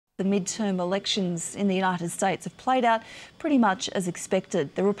The midterm elections in the United States have played out pretty much as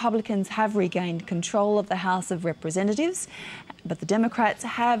expected. The Republicans have regained control of the House of Representatives, but the Democrats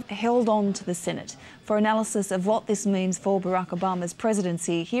have held on to the Senate. For analysis of what this means for Barack Obama's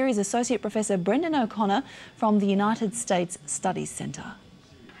presidency, here is Associate Professor Brendon O'Connor from the United States Studies Centre.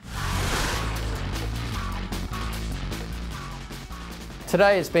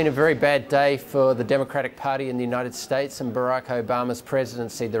 Today has been a very bad day for the Democratic Party in the United States and Barack Obama's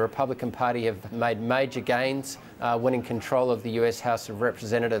presidency. The Republican Party have made major gains, winning control of the US House of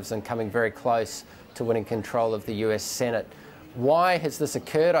Representatives and coming very close to winning control of the US Senate. Why has this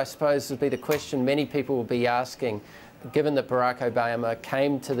occurred, I suppose, would be the question many people will be asking, given that Barack Obama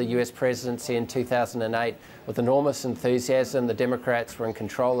came to the US presidency in 2008 with enormous enthusiasm. The Democrats were in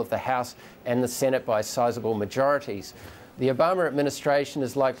control of the House and the Senate by sizable majorities. The Obama administration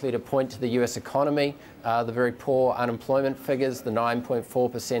is likely to point to the US economy, the very poor unemployment figures, the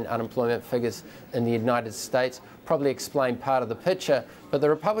 9.4% unemployment figures in the United States, probably explain part of the picture, but the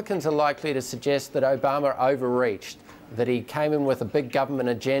Republicans are likely to suggest that Obama overreached, that he came in with a big government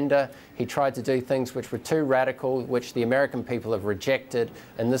agenda. He tried to do things which were too radical, which the American people have rejected,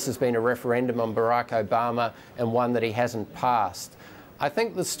 and this has been a referendum on Barack Obama and one that he hasn't passed. I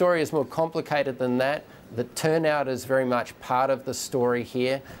think the story is more complicated than that. The turnout is very much part of the story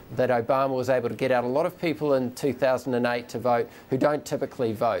here, that Obama was able to get out a lot of people in 2008 to vote who don't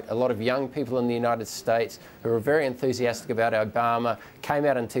typically vote. A lot of young people in the United States who are very enthusiastic about Obama came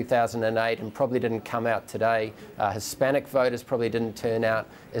out in 2008 and probably didn't come out today. Hispanic voters probably didn't turn out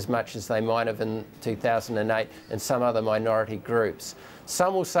as much as they might have in 2008, and some other minority groups.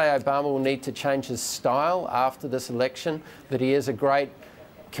 Some will say Obama will need to change his style after this election, that he is a great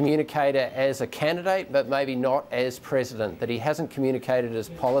communicator as a candidate, but maybe not as president, that he hasn't communicated his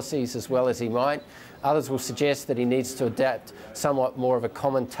policies as well as he might. Others will suggest that he needs to adapt somewhat more of a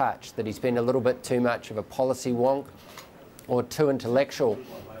common touch, that he's been a little bit too much of a policy wonk or too intellectual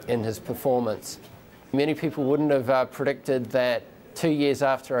in his performance. Many people wouldn't have predicted that 2 years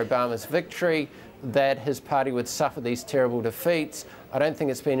after Obama's victory that his party would suffer these terrible defeats. I don't think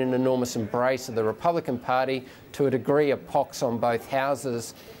it's been an enormous embrace of the Republican Party, to a degree a pox on both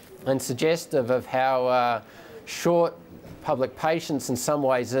houses, and suggestive of how short public patience in some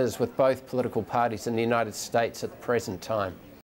ways is with both political parties in the United States at the present time.